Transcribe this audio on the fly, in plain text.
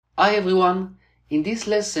Hi everyone, in this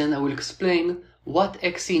lesson I will explain what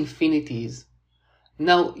Axie Infinity is.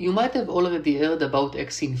 Now, you might have already heard about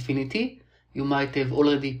Axie Infinity, you might have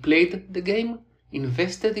already played the game,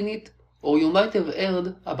 invested in it, or you might have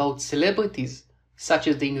heard about celebrities such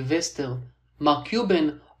as the investor Mark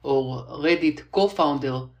Cuban or Reddit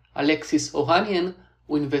co-founder Alexis Ohanian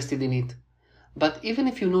who invested in it. But even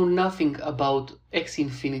if you know nothing about Axie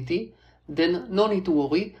Infinity, then no need to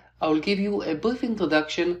worry, I will give you a brief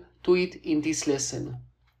introduction to it in this lesson.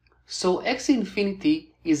 So Axie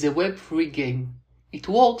Infinity is a Web3 game. It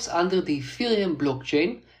works under the Ethereum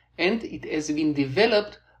blockchain and it has been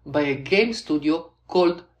developed by a game studio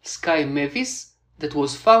called Sky Mavis that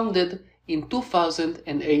was founded in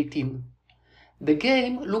 2018. The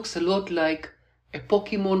game looks a lot like a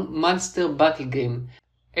Pokemon monster battle game,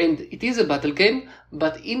 and it is a battle game,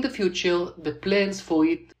 but in the future the plans for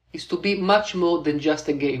it is to be much more than just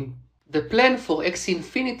a game. The plan for Axie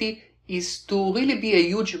Infinity is to really be a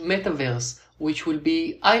huge metaverse which will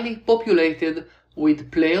be highly populated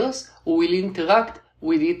with players who will interact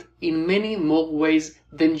with it in many more ways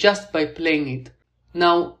than just by playing it.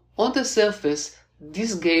 Now, on the surface,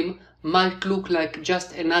 this game might look like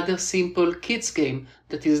just another simple kids game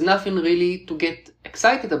that is nothing really to get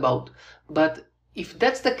excited about, but if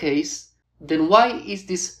that's the case, then why is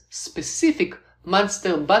this specific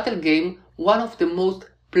monster battle game one of the most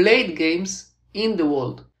played games in the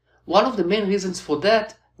world? One of the main reasons for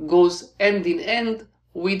that goes hand in hand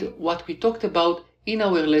with what we talked about in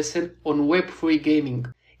our lesson on Web3 gaming.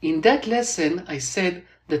 In that lesson, I said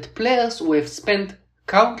that players who have spent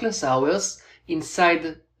countless hours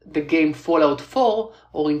inside the game Fallout 4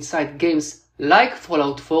 or inside games like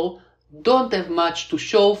Fallout 4 don't have much to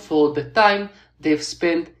show for the time they've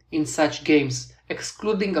spent in such games,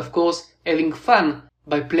 excluding, of course, having fun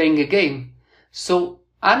by playing a game. So,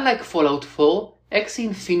 unlike Fallout 4, Axie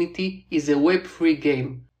Infinity is a Web3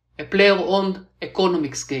 game, a player-owned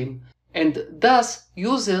economics game, and thus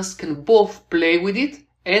users can both play with it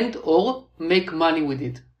and or make money with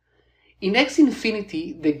it. In Axie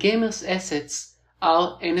Infinity, the gamer's assets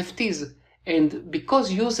are NFTs, and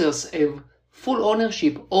because users have full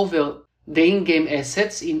ownership over the in-game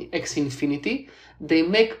assets in Axie Infinity, they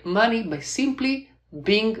make money by simply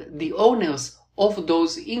being the owners of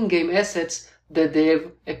those in-game assets that they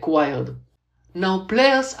have acquired. Now,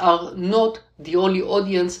 players are not the only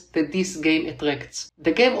audience that this game attracts.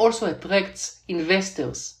 The game also attracts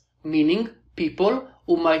investors, meaning people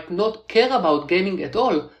who might not care about gaming at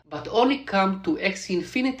all, but only come to Axie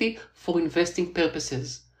Infinity for investing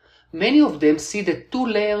purposes. Many of them see the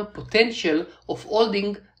two-layer potential of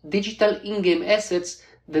holding digital in-game assets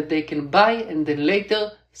that they can buy and then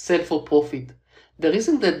later sell for profit. The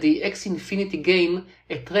reason that the Axie Infinity game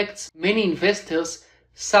attracts many investors,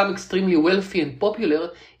 some extremely wealthy and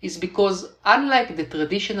popular, is because unlike the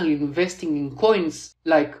traditional investing in coins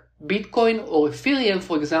like Bitcoin or Ethereum,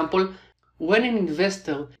 for example, when an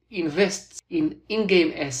investor invests in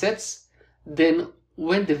in-game assets, then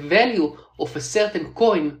when the value of a certain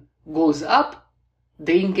coin goes up,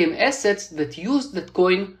 the in-game assets that use that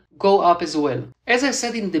coin go up as well. As I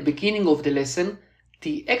said in the beginning of the lesson,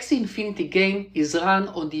 the Axie Infinity game is run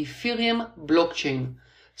on the Ethereum blockchain.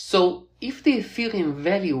 So if the Ethereum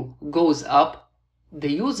value goes up, the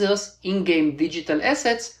user's in-game digital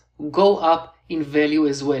assets go up in value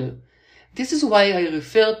as well. This is why I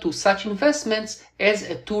refer to such investments as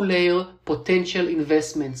a two-layer potential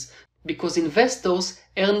investments, because investors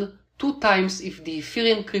earn 2 times if the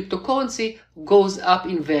Ethereum cryptocurrency goes up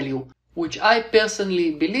in value, which I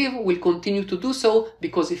personally believe will continue to do so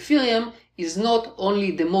because Ethereum is not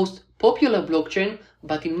only the most popular blockchain,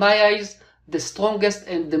 but in my eyes, the strongest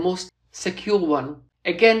and the most secure one.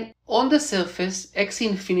 Again, on the surface, Axie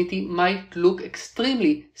Infinity might look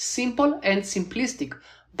extremely simple and simplistic,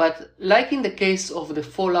 but like in the case of the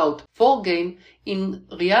Fallout 4 game, in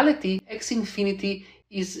reality, Axie Infinity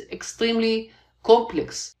is extremely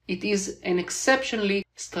complex. It is an exceptionally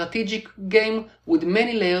strategic game with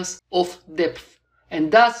many layers of depth,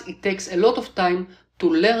 and thus it takes a lot of time to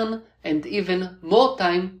learn and even more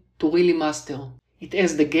time to really master. It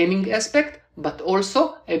has the gaming aspect, but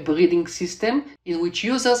also a breeding system in which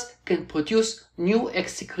users can produce new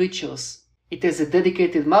Axie creatures. It has a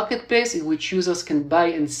dedicated marketplace in which users can buy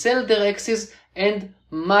and sell their Axies, and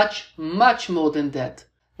much more than that.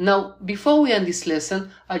 Now, before we end this lesson,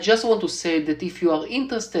 I just want to say that if you are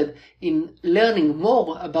interested in learning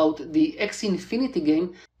more about the Axie Infinity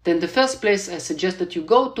game, then the first place I suggest that you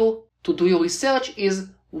go to do your research is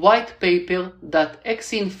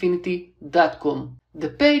whitepaper.axieinfinity.com. The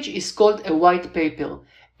page is called a white paper,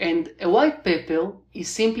 and a white paper is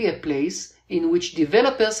simply a place in which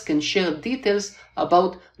developers can share details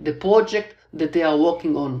about the project that they are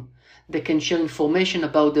working on. They can share information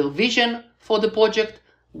about their vision for the project,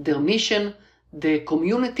 their mission, the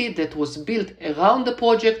community that was built around the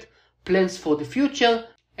project, plans for the future,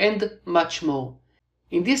 and much more.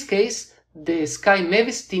 In this case, the Sky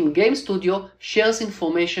Mavis Team Game Studio shares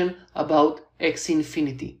information about Axie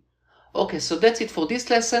Infinity. Okay, so that's it for this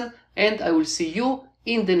lesson, and I will see you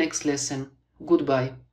in the next lesson. Goodbye.